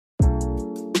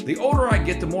The older I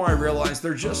get, the more I realize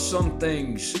there are just some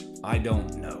things I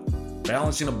don't know.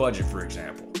 Balancing a budget, for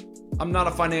example. I'm not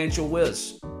a financial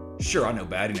whiz. Sure, I know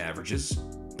batting averages,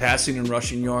 passing and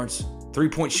rushing yards,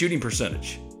 three-point shooting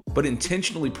percentage. But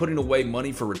intentionally putting away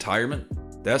money for retirement?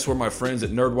 That's where my friends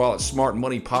at NerdWallet's Smart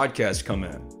Money Podcast come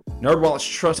in. NerdWallet's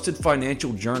trusted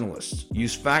financial journalists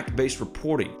use fact-based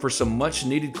reporting for some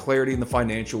much-needed clarity in the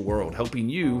financial world, helping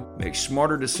you make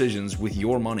smarter decisions with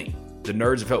your money. The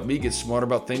nerds have helped me get smarter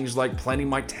about things like planning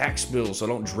my tax bill so I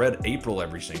don't dread April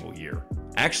every single year.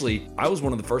 Actually, I was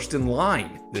one of the first in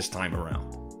line this time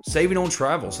around. Saving on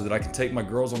travel so that I can take my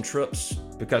girls on trips,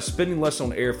 because spending less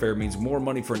on airfare means more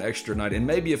money for an extra night and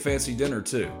maybe a fancy dinner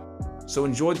too. So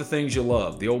enjoy the things you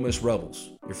love, the Ole Miss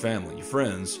Rebels, your family, your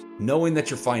friends, knowing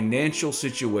that your financial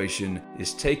situation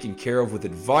is taken care of with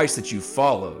advice that you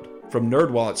followed from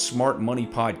NerdWallet's Smart Money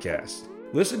Podcast.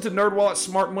 Listen to NerdWallet's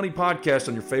Smart Money Podcast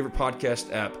on your favorite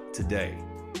podcast app today.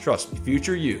 Trust me,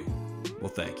 future you will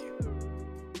thank you.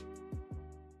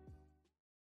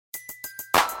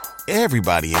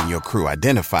 Everybody in your crew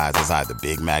identifies as either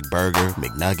Big Mac Burger,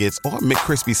 McNuggets, or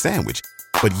McCrispy Sandwich.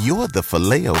 But you're the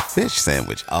Filet-O-Fish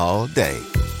Sandwich all day.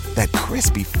 That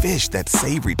crispy fish, that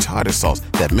savory tartar sauce,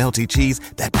 that melty cheese,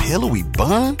 that pillowy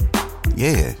bun.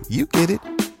 Yeah, you get it.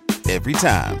 Every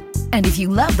time. And if you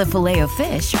love the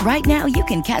Filet-O-Fish, right now you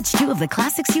can catch two of the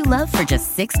classics you love for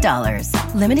just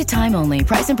 $6. Limited time only.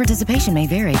 Price and participation may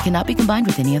vary. Cannot be combined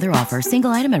with any other offer.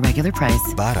 Single item at regular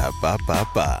price.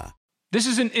 Ba-da-ba-ba-ba. This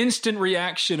is an instant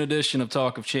reaction edition of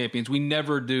Talk of Champions. We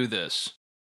never do this.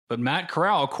 But Matt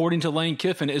Corral, according to Lane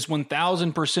Kiffin, is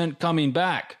 1,000% coming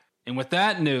back. And with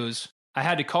that news, I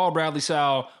had to call Bradley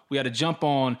Sowell. We had to jump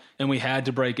on, and we had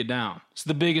to break it down. It's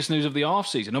the biggest news of the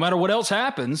offseason. No matter what else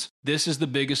happens, this is the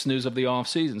biggest news of the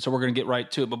offseason. So we're going to get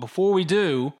right to it. But before we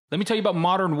do, let me tell you about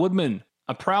Modern Woodmen,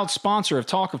 a proud sponsor of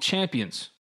Talk of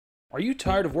Champions. Are you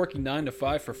tired of working 9 to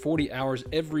 5 for 40 hours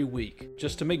every week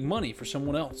just to make money for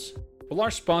someone else? Well,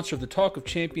 our sponsor of the Talk of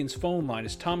Champions phone line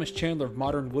is Thomas Chandler of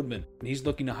Modern Woodmen, and he's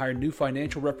looking to hire new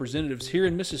financial representatives here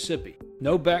in Mississippi.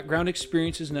 No background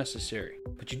experience is necessary,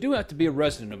 but you do have to be a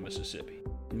resident of Mississippi.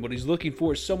 And what he's looking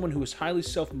for is someone who is highly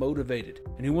self-motivated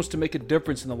and who wants to make a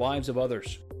difference in the lives of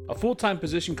others. A full-time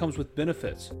position comes with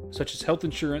benefits, such as health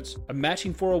insurance, a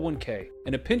matching 401k,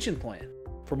 and a pension plan.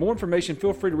 For more information,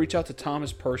 feel free to reach out to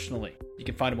Thomas personally. You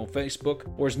can find him on Facebook,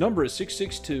 or his number is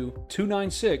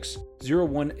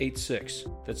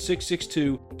 662-296-0186. That's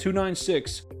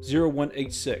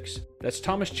 662-296-0186. That's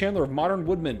Thomas Chandler of Modern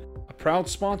Woodmen, a proud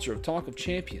sponsor of Talk of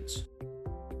Champions.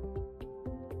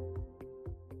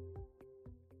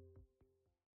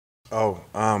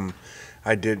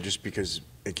 I did just because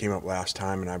it came up last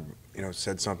time and I,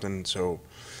 said something. So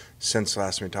since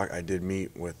last time we talked, I did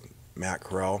meet with Matt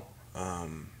Corral.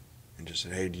 And just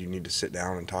said, hey, do you need to sit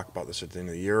down and talk about this at the end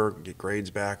of the year, get grades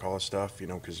back, all this stuff,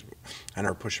 because I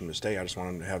never pushed him to stay. I just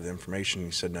wanted him to have the information. He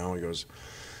said no. He goes,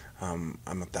 I'm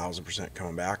 1,000%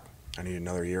 coming back. I need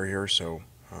another year here. So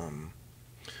I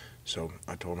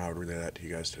told him I would relay that to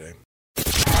you guys today.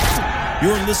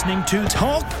 You're listening to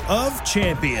Talk of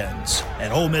Champions,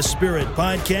 an Ole Miss Spirit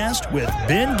podcast with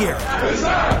Ben Garrett. It's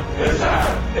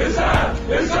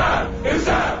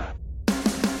time.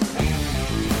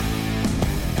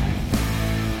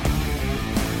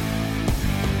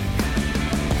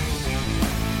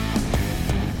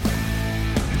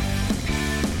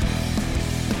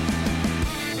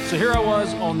 So here I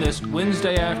was on this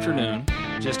Wednesday afternoon,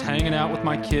 just hanging out with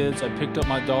my kids. I picked up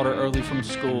my daughter early from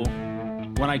school,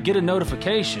 when I get a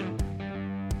notification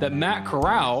that Matt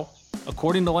Corral,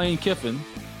 according to Lane Kiffin,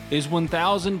 is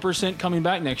 1,000% coming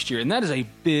back next year. And that is a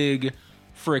big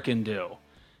freaking deal.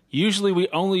 Usually we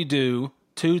only do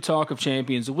 2 Talk of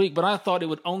Champions a week, but I thought it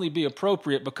would only be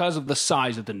appropriate because of the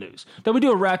size of the news that we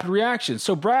do a rapid reaction.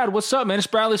 So Brad, what's up, man? It's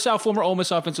Bradley Sowell, former Ole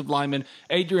Miss offensive lineman,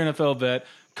 8-year NFL vet,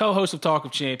 co-host of Talk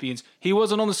of Champions. He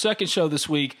wasn't on the second show this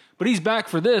week, but he's back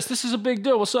for this. This is a big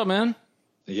deal. What's up, man?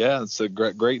 Yeah, it's a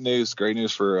great news. Great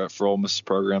news for Ole Miss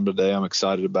program today. I'm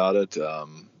excited about it. I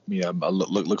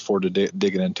look forward to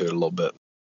digging into it a little bit.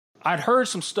 I'd heard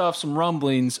some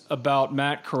rumblings about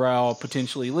Matt Corral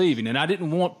potentially leaving, and I didn't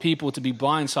want people to be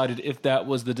blindsided if that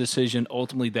was the decision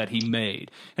ultimately that he made.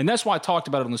 And that's why I talked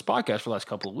about it on this podcast for the last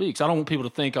couple of weeks. I don't want people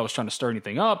to think I was trying to stir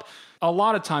anything up. A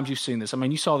lot of times you've seen this. I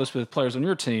mean, you saw this with players on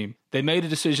your team. They made a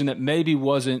decision that maybe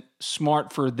wasn't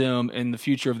smart for them in the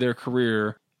future of their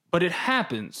career, but it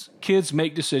happens. Kids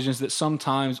make decisions that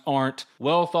sometimes aren't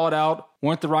well thought out,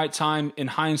 weren't the right time in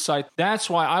hindsight.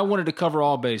 That's why I wanted to cover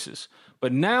all bases.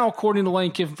 But now, according to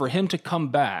Lane Kiffin, for him to come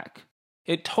back,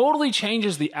 it totally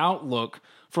changes the outlook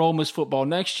for Ole Miss football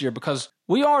next year, because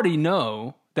we already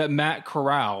know that Matt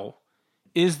Corral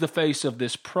is the face of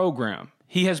this program.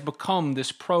 He has become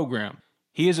this program.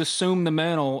 He has assumed the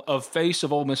mantle of face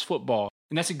of Ole Miss football.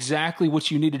 And that's exactly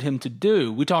what you needed him to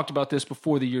do. We talked about this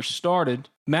before the year started.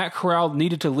 Matt Corral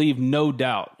needed to leave, no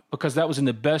doubt, because that was in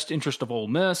the best interest of Ole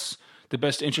Miss, the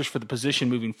best interest for the position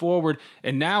moving forward.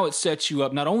 And now it sets you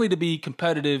up not only to be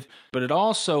competitive, but it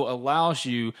also allows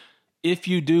you, if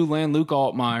you do land Luke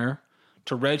Altmaier,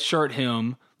 to redshirt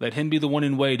him, let him be the one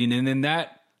in waiting. And then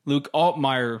that Luke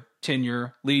Altmaier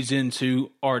tenure leads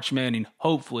into Arch Manning,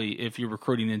 hopefully, if you're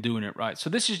recruiting and doing it right. So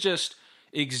this is just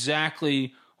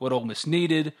exactly what Ole Miss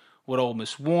needed, what Ole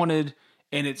Miss wanted,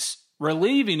 and it's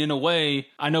relieving in a way,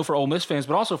 I know for Ole Miss fans,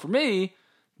 but also for me,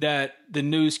 that the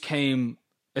news came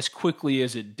as quickly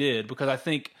as it did, because I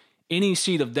think any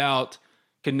seed of doubt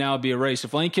can now be erased.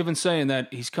 If Lane Kiffin's saying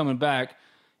that he's coming back,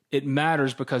 it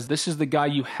matters because this is the guy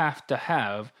you have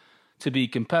to be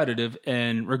competitive,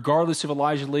 and regardless if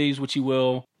Elijah leaves, which he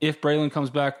will, if Braylon comes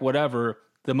back, whatever,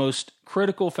 the most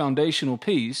critical foundational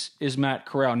piece is Matt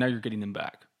Corral. Now you're getting him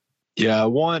back. Yeah,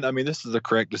 this is the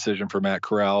correct decision for Matt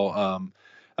Corral.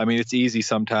 It's easy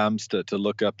sometimes to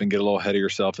look up and get a little ahead of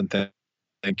yourself and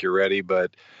think you're ready,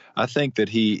 but I think that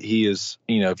he is,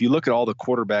 if you look at all the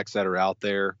quarterbacks that are out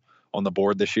there on the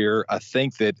board this year, I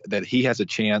think that he has a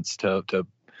chance to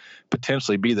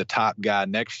potentially be the top guy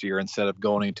next year instead of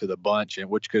going into the bunch, and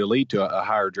which could lead to a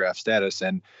higher draft status.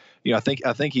 And I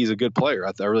think he's a good player.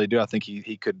 I really do. I think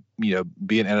he could be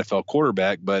an NFL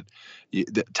quarterback, but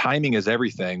the timing is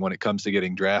everything when it comes to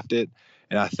getting drafted.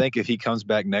 And I think if he comes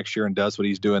back next year and does what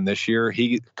he's doing this year,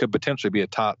 he could potentially be a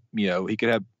top. He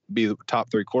could be the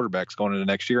top 3 quarterbacks going into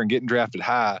next year, and getting drafted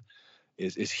high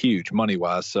is huge money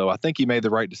wise. So I think he made the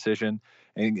right decision.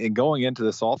 And going into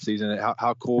this offseason,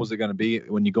 how cool is it going to be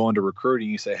when you go into recruiting,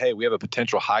 you say, hey, we have a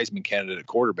potential Heisman candidate at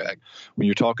quarterback. When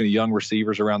you're talking to young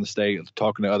receivers around the state,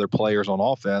 talking to other players on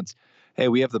offense, hey,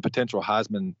 we have the potential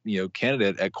Heisman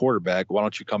candidate at quarterback. Why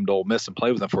don't you come to Ole Miss and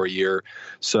play with them for a year?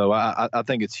 So I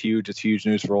think it's huge. It's huge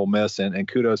news for Ole Miss, and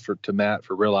kudos to Matt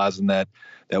for realizing that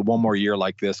one more year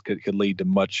like this could lead to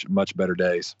much, much better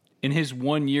days. In his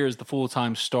 1 year as the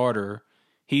full-time starter,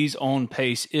 he's on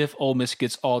pace, if Ole Miss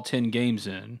gets all 10 games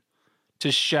in,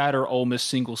 to shatter Ole Miss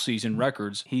single-season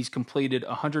records. He's completed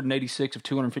 186 of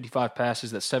 255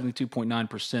 passes. That's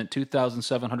 72.9%,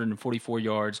 2,744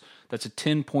 yards. That's a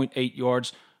 10.8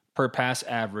 yards per pass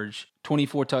average,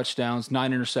 24 touchdowns,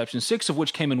 9 interceptions, 6 of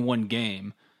which came in one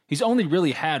game. He's only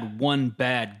really had one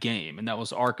bad game, and that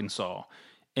was Arkansas.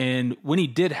 And when he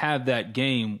did have that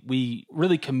game, we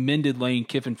really commended Lane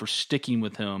Kiffin for sticking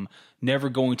with him, never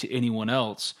going to anyone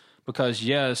else. Because,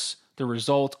 yes, the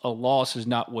result, a loss, is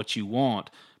not what you want,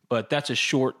 but that's a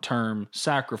short-term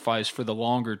sacrifice for the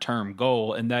longer-term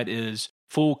goal, and that is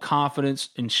full confidence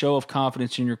and show of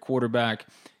confidence in your quarterback.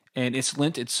 And it's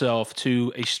lent itself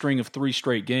to a string of 3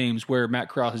 straight games where Matt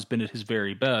Corral has been at his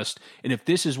very best. And if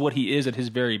this is what he is at his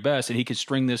very best, and he could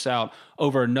string this out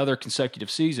over another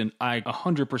consecutive season, I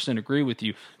 100% agree with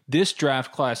you. This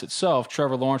draft class itself,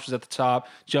 Trevor Lawrence was at the top,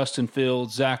 Justin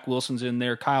Fields, Zach Wilson's in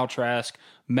there, Kyle Trask,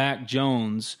 Mac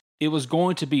Jones. It was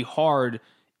going to be hard,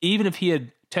 even if he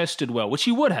had tested well, which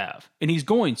he would have, and he's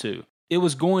going to. It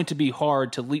was going to be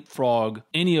hard to leapfrog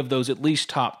any of those at least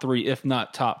top 3, if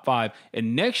not top 5.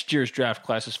 And next year's draft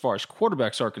class, as far as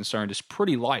quarterbacks are concerned, is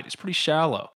pretty light. It's pretty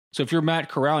shallow. So if you're Matt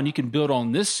Corral and you can build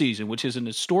on this season, which is an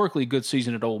historically good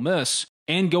season at Ole Miss,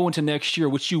 and go into next year,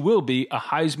 which you will be, a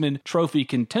Heisman Trophy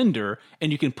contender,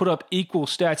 and you can put up equal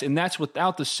stats, and that's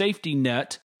without the safety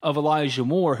net of Elijah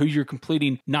Moore, who you're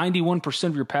completing 91%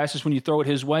 of your passes when you throw it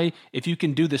his way. If you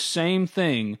can do the same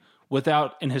thing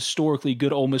without an historically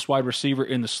good Ole Miss wide receiver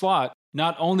in the slot,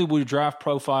 not only will your draft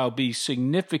profile be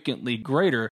significantly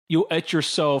greater, you'll etch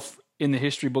yourself in the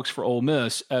history books for Ole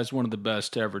Miss as one of the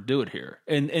best to ever do it here.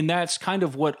 And that's kind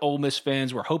of what Ole Miss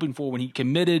fans were hoping for when he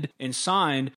committed and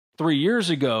signed 3 years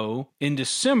ago. In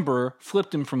December,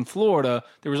 flipped him from Florida.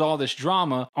 There was all this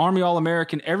drama. Army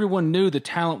All-American, everyone knew the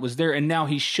talent was there, and now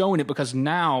he's showing it because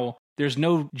now there's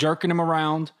no jerking him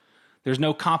around. There's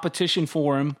no competition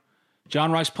for him.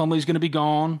 John Rice Plumlee's going to be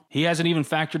gone. He hasn't even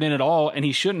factored in at all, and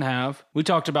he shouldn't have. We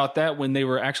talked about that when they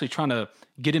were actually trying to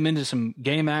get him into some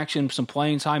game action, some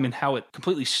playing time, and how it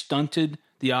completely stunted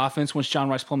the offense once John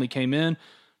Rice Plumlee came in.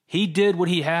 He did what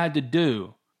he had to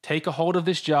do. Take a hold of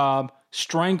this job,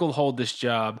 stranglehold this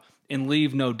job, and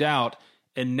leave no doubt.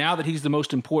 And now that he's the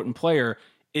most important player,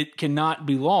 it cannot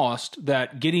be lost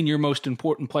that getting your most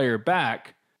important player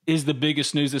back is the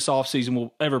biggest news this offseason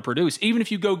will ever produce. Even if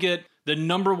you go get the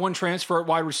number 1 transfer at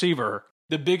wide receiver,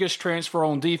 the biggest transfer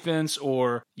on defense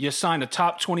or you signed a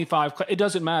top 25. It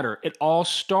doesn't matter. It all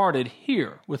started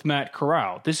here with Matt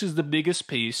Corral. This is the biggest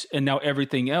piece, and now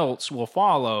everything else will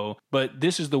follow. But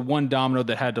this is the one domino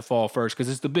that had to fall first because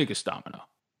it's the biggest domino.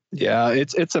 Yeah,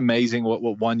 it's amazing what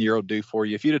 1 year will do for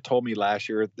you. If you'd have told me last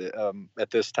year at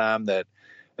this time that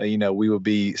we would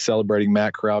be celebrating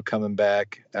Matt Corral coming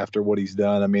back after what he's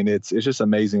done. I mean, it's just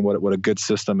amazing what a good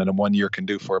system in a 1 year can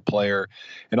do for a player.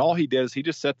 And all he did is he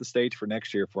just set the stage for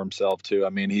next year for himself too. I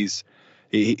mean, he's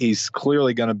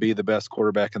clearly going to be the best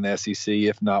quarterback in the SEC,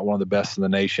 if not one of the best in the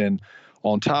nation.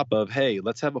 On top of, hey,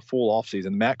 let's have a full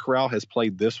offseason. Matt Corral has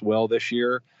played this well this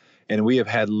year, and we have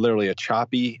had literally a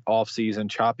choppy offseason,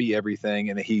 choppy everything.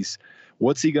 And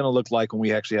what's he going to look like when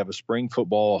we actually have a spring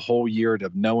football, a whole year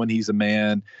of knowing he's a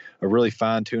man, of really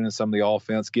fine-tuning some of the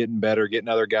offense, getting better, getting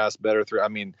other guys better through. I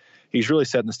mean, he's really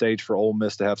setting the stage for Ole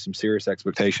Miss to have some serious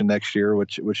expectation next year,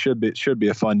 which should be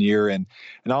a fun year. And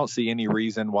I don't see any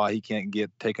reason why he can't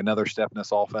take another step in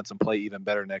this offense and play even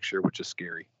better next year, which is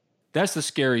scary. That's the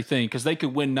scary thing, because they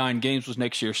could win 9 games with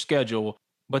next year's schedule,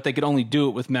 but they could only do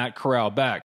it with Matt Corral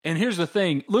back. And here's the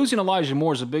thing, losing Elijah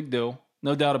Moore is a big deal.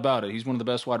 No doubt about it. He's one of the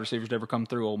best wide receivers to ever come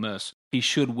through Ole Miss. He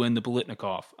should win the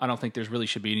Biletnikoff. I don't think there really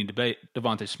should be any debate.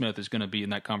 Devontae Smith is going to be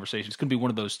in that conversation. It's going to be one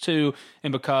of those two.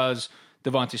 And because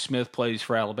Devontae Smith plays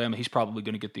for Alabama, he's probably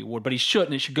going to get the award. But he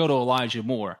shouldn't. It should go to Elijah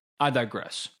Moore. I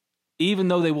digress. Even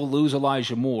though they will lose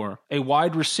Elijah Moore, a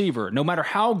wide receiver, no matter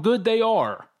how good they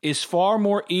are, is far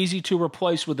more easy to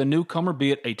replace with a newcomer,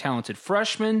 be it a talented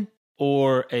freshman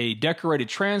or a decorated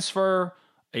transfer,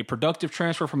 a productive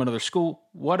transfer from another school,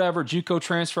 whatever, JUCO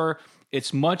transfer.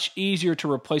 It's much easier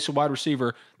to replace a wide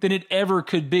receiver than it ever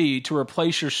could be to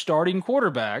replace your starting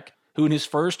quarterback, who in his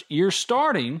first year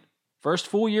starting, first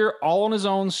full year all on his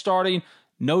own starting,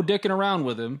 no dicking around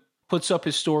with him, puts up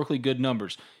historically good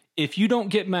numbers. If you don't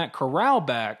get Matt Corral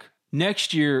back,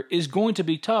 next year is going to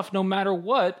be tough no matter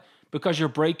what, because you're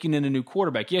breaking in a new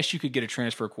quarterback. Yes, you could get a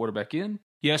transfer quarterback in.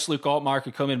 Yes, Luke Altmaier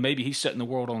could come in. Maybe he's setting the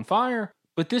world on fire.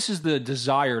 But this is the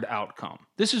desired outcome.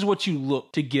 This is what you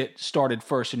look to get started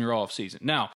first in your offseason.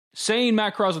 Now, saying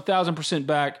Matt Corral's 1,000%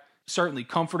 back, certainly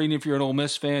comforting if you're an Ole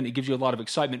Miss fan. It gives you a lot of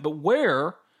excitement. But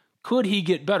where could he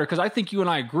get better? Because I think you and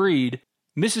I agreed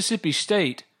Mississippi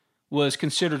State was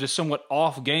considered a somewhat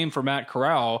off game for Matt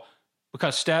Corral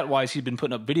because stat-wise he'd been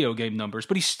putting up video game numbers.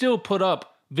 But he still put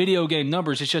up video game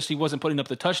numbers. It's just he wasn't putting up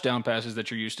the touchdown passes that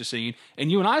you're used to seeing.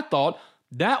 And you and I thought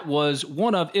that was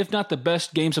one of, if not the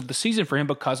best games of the season for him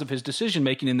because of his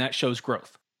decision-making, and that shows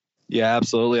growth. Yeah,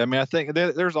 absolutely. I mean, I think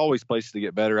there's always places to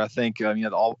get better. I think,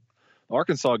 the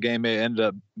Arkansas game may end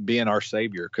up being our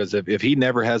savior, because if he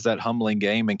never has that humbling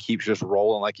game and keeps just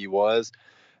rolling like he was,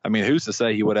 I mean, who's to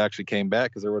say he would have actually came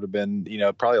back, because there would have been,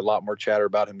 probably a lot more chatter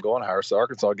about him going higher. So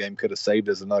Arkansas game could have saved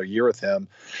us another year with him.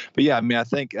 But yeah, I mean, I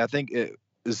think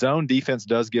zone defense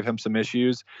does give him some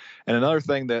issues. And another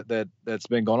thing that's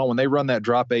been going on, when they run that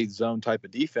drop 8 zone type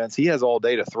of defense, he has all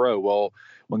day to throw. Well,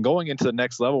 when going into the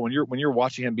next level, when you're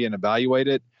watching him being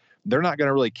evaluated, they're not going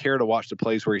to really care to watch the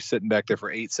plays where he's sitting back there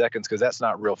for 8 seconds, because that's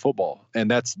not real football.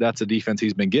 And that's a defense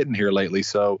he's been getting here lately.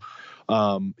 So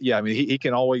yeah, I mean, he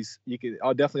can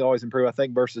definitely always improve. I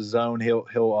think versus zone, he'll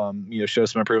show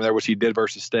some improvement there, which he did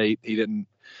versus State. He didn't.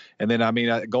 And then, I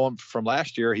mean, going from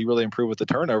last year, he really improved with the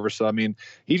turnover. So, I mean,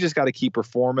 he's just got to keep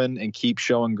performing and keep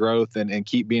showing growth and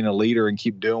keep being a leader and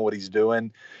keep doing what he's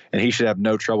doing. And he should have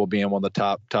no trouble being one of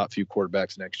the top few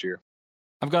quarterbacks next year.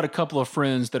 I've got a couple of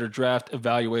friends that are draft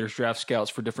evaluators, draft scouts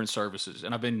for different services,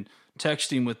 and I've been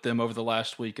texting with them over the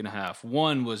last week and a half.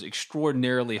 One was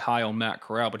extraordinarily high on Matt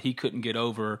Corral, but he couldn't get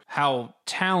over how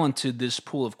talented this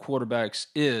pool of quarterbacks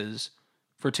is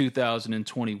for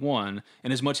 2021.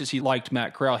 And as much as he liked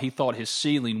Matt Corral, he thought his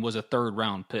ceiling was a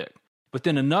 3rd-round pick. But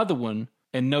then another one,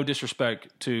 and no disrespect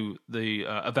to the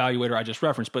evaluator I just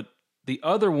referenced, but the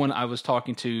other one I was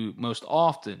talking to most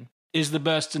often is the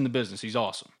best in the business. He's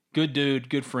awesome. Good dude,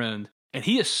 good friend. And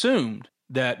he assumed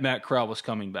that Matt Corral was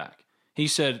coming back. He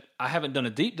said, I haven't done a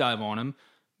deep dive on him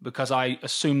because I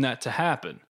assumed that to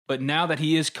happen. But now that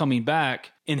he is coming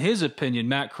back, in his opinion,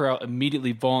 Matt Corral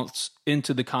immediately vaults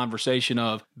into the conversation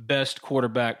of best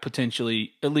quarterback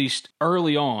potentially, at least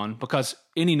early on, because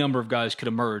any number of guys could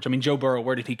emerge. I mean, Joe Burrow,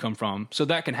 where did he come from? So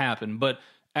that can happen. But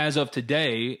as of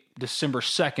today, December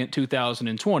 2nd,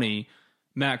 2020,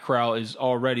 Matt Corral is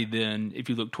already then, if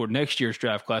you look toward next year's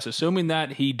draft class, assuming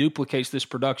that he duplicates this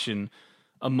production,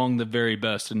 among the very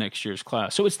best in next year's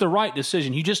class. So it's the right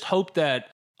decision. You just hope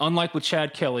that, unlike with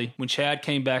Chad Kelly, when Chad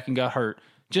came back and got hurt,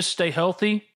 just stay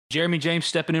healthy. Jeremy James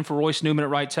stepping in for Royce Newman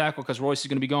at right tackle because Royce is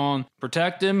going to be gone.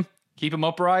 Protect him, keep him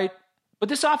upright. But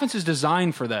this offense is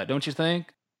designed for that, don't you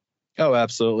think? Oh,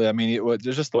 absolutely. I mean,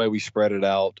 there's just the way we spread it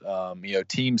out.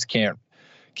 Teams can't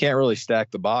really stack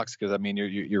the box because, I mean,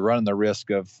 you're running the risk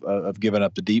of giving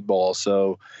up the deep ball.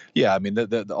 So, yeah, I mean,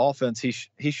 the offense,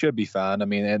 he should be fine. I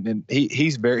mean, and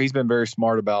he's been very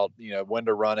smart about, when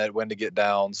to run it, when to get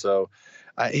down. So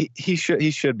he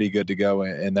should be good to go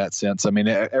in that sense. I mean,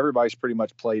 everybody's pretty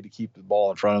much played to keep the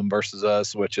ball in front of him versus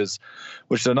us, which is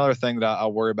another thing that I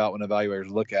worry about when evaluators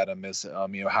look at him is,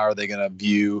 how are they going to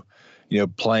view,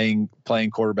 playing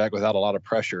quarterback without a lot of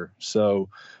pressure. So,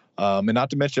 and not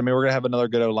to mention, I mean, we're going to have another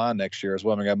good O-line next year as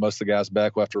well. We got most of the guys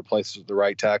back. We'll have to replace the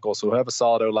right tackle. So we'll have a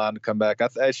solid O-line to come back.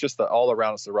 It's just all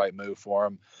around it's the right move for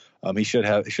him. He should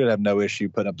have no issue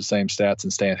putting up the same stats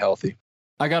and staying healthy.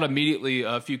 I got immediately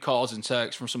a few calls and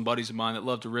texts from some buddies of mine that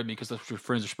love to rib me because that's what your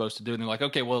friends are supposed to do. And they're like,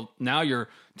 okay, well, now your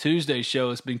Tuesday show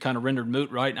has been kind of rendered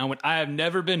moot, right? And I went, I have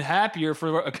never been happier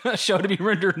for a show to be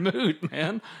rendered moot,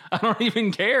 man. I don't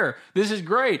even care. This is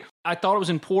great. I thought it was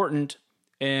important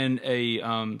and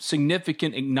a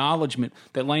significant acknowledgement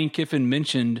that Lane Kiffin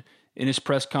mentioned in his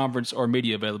press conference or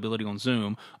media availability on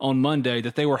Zoom on Monday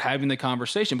that they were having the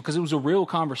conversation because it was a real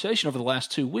conversation over the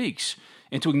last 2 weeks.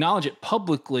 And to acknowledge it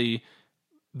publicly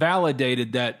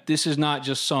validated that this is not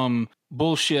just some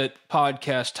bullshit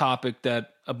podcast topic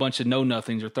that a bunch of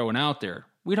know-nothings are throwing out there.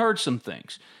 We'd heard some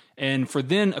things. And for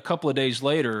then a couple of days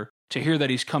later to hear that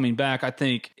he's coming back, I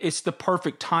think it's the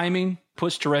perfect timing,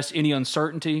 puts to rest any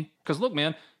uncertainty. Because look,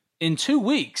 man, in 2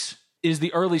 weeks is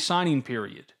the early signing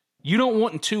period. You don't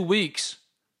want in 2 weeks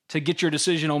to get your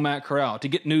decision on Matt Corral, to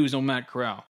get news on Matt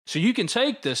Corral. So you can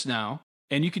take this now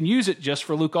and you can use it just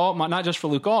for Luke Altmaier, not just for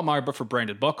Luke Altmaier, but for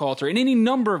Brandon Buckhalter and any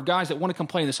number of guys that want to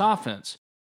complain this offense.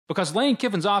 Because Lane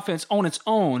Kiffin's offense on its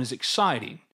own is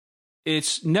exciting.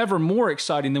 It's never more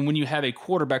exciting than when you have a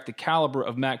quarterback the caliber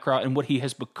of Matt Corral and what he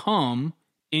has become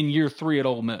in year 3 at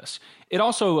Ole Miss. It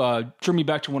also drew me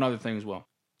back to one other thing as well.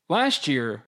 Last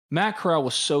year, Matt Corral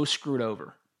was so screwed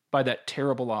over by that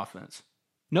terrible offense.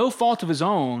 No fault of his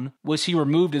own was he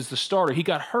removed as the starter. He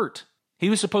got hurt. He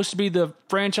was supposed to be the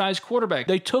franchise quarterback.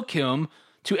 They took him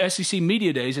to SEC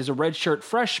Media Days as a redshirt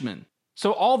freshman.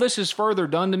 So all this has further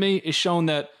done to me is shown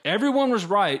that everyone was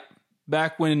right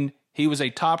back when he was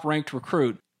a top-ranked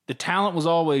recruit. The talent was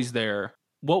always there.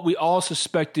 What we all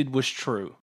suspected was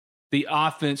true. The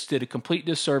offense did a complete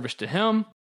disservice to him.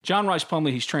 John Rice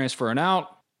Plumlee, he's transferring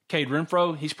out. Cade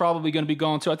Renfro, he's probably going to be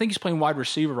gone too. I think he's playing wide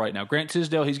receiver right now. Grant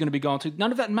Tisdale, he's going to be gone too.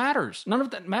 None of that matters.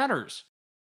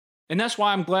 And that's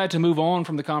why I'm glad to move on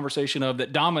from the conversation of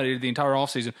that dominated the entire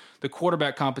offseason, the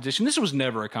quarterback competition. This was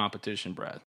never a competition,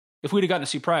 Brad. If we'd have gotten to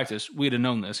see practice, we'd have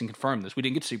known this and confirmed this. We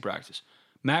didn't get to see practice.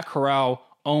 Matt Corral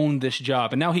owned this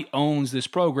job, and now he owns this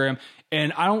program.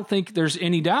 And I don't think there's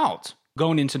any doubt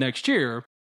going into next year,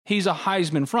 he's a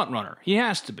Heisman frontrunner. He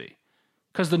has to be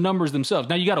because the numbers themselves.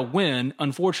 Now, you got to win.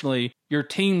 Unfortunately, your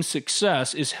team's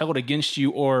success is held against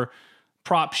you or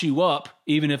props you up,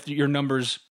 even if your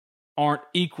numbers aren't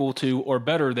equal to or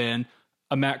better than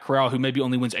a Matt Corral who maybe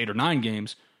only wins 8 or 9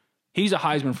 games. He's a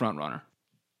Heisman frontrunner.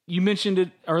 You mentioned it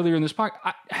earlier in this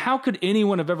podcast. How could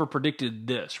anyone have ever predicted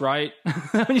this, right?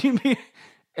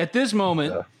 At this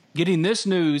moment, getting this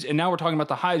news, and now we're talking about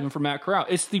the Heisman for Matt Corral.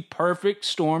 It's the perfect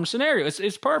storm scenario.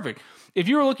 It's perfect. If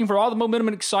you were looking for all the momentum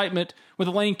and excitement with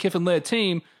a Lane Kiffin-led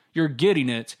team, you're getting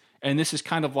it. And this is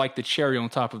kind of like the cherry on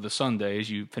top of the sundae as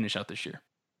you finish out this year.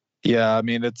 Yeah, I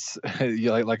mean, it's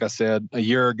like I said, a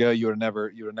year ago, you would have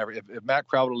never. If Matt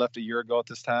Corral would have left a year ago at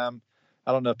this time,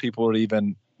 I don't know if people would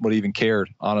even cared.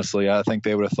 Honestly, I think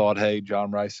they would have thought, hey, John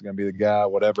Rice is going to be the guy,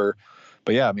 whatever.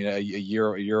 But yeah, I mean, a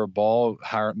year of ball,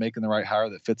 making the right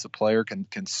hire that fits a player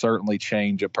can certainly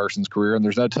change a person's career. And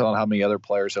there's no telling how many other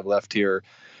players have left here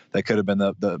that could have been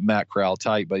the Matt Corral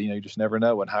type. But you just never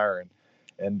know when hiring.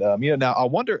 And, now I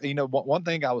wonder, one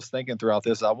thing I was thinking throughout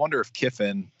this, I wonder if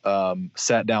Kiffin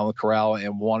sat down with Corral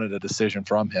and wanted a decision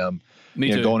from him,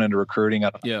 going into recruiting.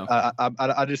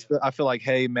 I feel like,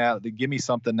 hey, Matt, give me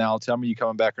something now. Tell me you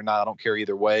coming back or not. I don't care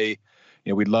either way.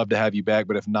 We'd love to have you back,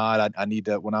 but if not, I need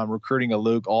to, when I'm recruiting a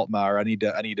Luke Altmaier, I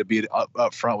need to be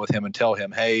up front with him and tell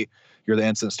him, hey, you're the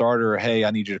instant starter. Or, hey, I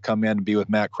need you to come in and be with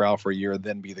Matt Corral for a year and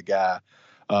then be the guy.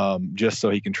 Just so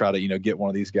he can try to, get one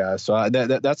of these guys. So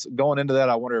that's going into that.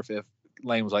 I wonder if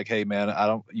Lane was like, hey man,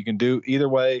 you can do either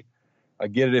way. I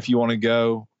get it if you want to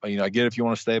go, I get it if you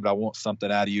want to stay, but I want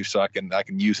something out of you so I can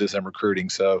use this in recruiting.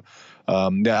 So,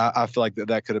 I feel like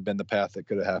that could have been the path that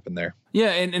could have happened there. Yeah.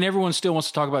 And everyone still wants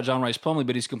to talk about John Rice Plumlee,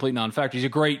 but he's a complete non-factor. He's a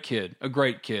great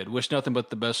kid. Wish nothing but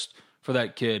the best for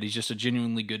that kid. He's just a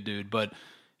genuinely good dude, but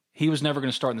he was never going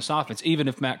to start in this offense. Even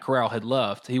if Matt Corral had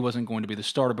left, he wasn't going to be the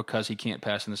starter because he can't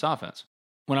pass in this offense.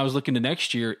 When I was looking to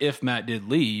next year, if Matt did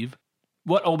leave,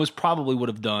 what Ole Miss probably would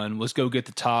have done was go get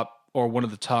the top or one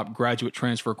of the top graduate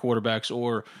transfer quarterbacks,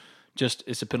 or just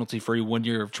it's a penalty-free 1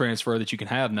 year of transfer that you can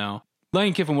have now.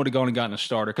 Lane Kiffin would have gone and gotten a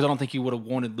starter because I don't think he would have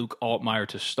wanted Luke Altmaier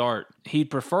to start. He'd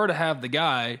prefer to have the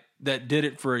guy that did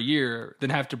it for a year than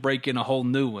have to break in a whole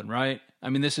new one, right? I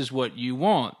mean, this is what you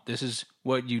want. This is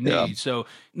what you need. Yeah. So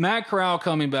Matt Corral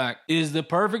coming back is the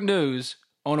perfect news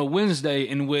on a Wednesday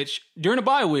in which, during a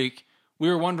bye week, we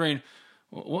were wondering,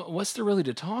 what's there really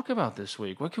to talk about this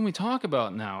week? What can we talk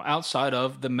about now outside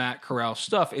of the Matt Corral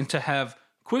stuff? And to have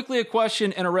quickly a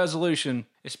question and a resolution,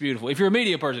 it's beautiful. If you're a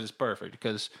media person, it's perfect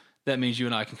because that means you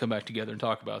and I can come back together and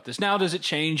talk about this. Now, does it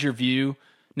change your view,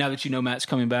 now that you know Matt's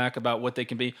coming back, about what they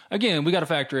can be? Again, we got to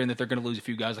factor in that they're going to lose a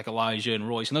few guys like Elijah and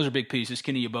Royce, and those are big pieces.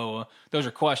 Kenny Yeboah, those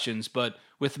are questions. But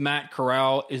with Matt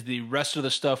Corral, is the rest of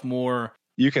the stuff more...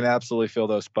 You can absolutely fill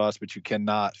those spots, but you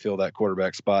cannot fill that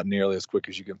quarterback spot nearly as quick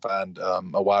as you can find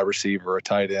a wide receiver, a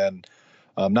tight end.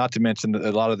 Not to mention that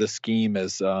a lot of this scheme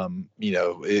is,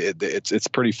 it's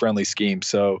pretty friendly scheme.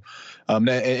 So,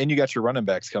 and you got your running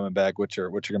backs coming back, which are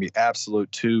going to be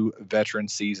absolute 2 veteran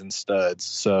seasoned studs.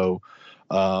 So,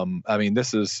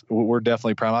 we're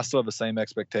definitely prime. I still have the same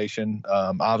expectation.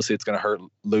 Obviously, it's going to hurt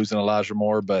losing Elijah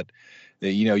Moore, but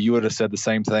you would have said the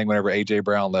same thing whenever A.J.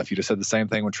 Brown left. You'd have said the same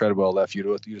thing when Treadwell left. You'd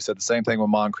have said the same thing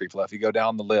when Moncrief left. You go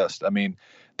down the list. I mean,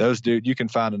 those dudes, you can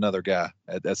find another guy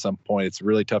at some point. It's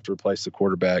really tough to replace the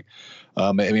quarterback.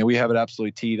 We have it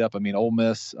absolutely teed up. Ole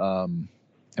Miss has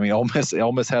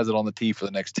it on the tee for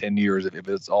the next 10 years if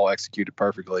it's all executed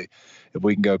perfectly. If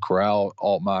we can go Corral,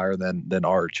 Altmaier, then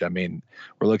Arch. We're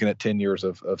looking at 10 years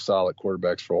of solid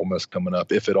quarterbacks for Ole Miss coming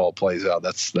up if it all plays out.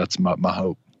 That's my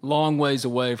hope. Long ways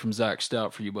away from Zach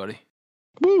Stout for you, buddy.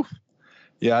 Woo.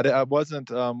 Yeah, I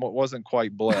wasn't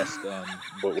quite blessed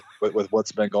with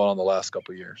what's been going on the last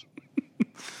couple of years.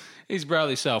 He's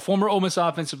Bradley South, former Ole Miss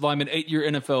offensive lineman, 8-year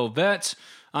NFL vet.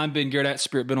 I'm Ben Garrett at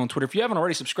Spirit Ben on Twitter. If you haven't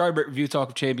already, subscribe, rate, review Talk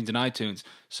of Champions in iTunes.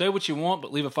 Say what you want,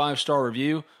 but leave a 5-star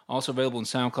review. Also available in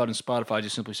SoundCloud and Spotify.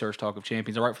 Just simply search Talk of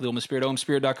Champions. I write for the Ole Miss Spirit,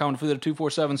 OleMissSpirit.com, and for the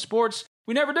 247 Sports.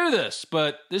 We never do this,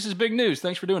 but this is big news.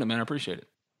 Thanks for doing it, man. I appreciate it.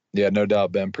 Yeah, no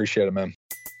doubt, Ben. Appreciate it, man.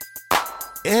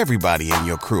 Everybody in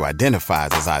your crew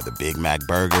identifies as either Big Mac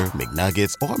Burger,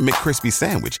 McNuggets, or McCrispy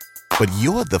Sandwich. But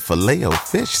you're the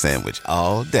Filet-O-Fish Sandwich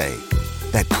all day.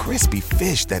 That crispy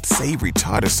fish, that savory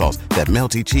tartar sauce, that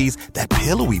melty cheese, that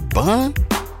pillowy bun.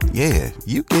 Yeah,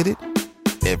 you get it.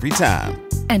 Every time.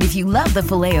 And if you love the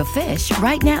Filet-O-Fish,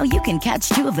 right now you can catch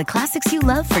 2 of the classics you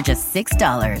love for just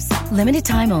 $6. Limited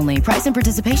time only. Price and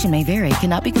participation may vary.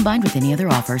 Cannot be combined with any other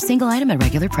offer. Single item at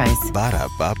regular price.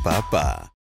 Ba-da-ba-ba-ba.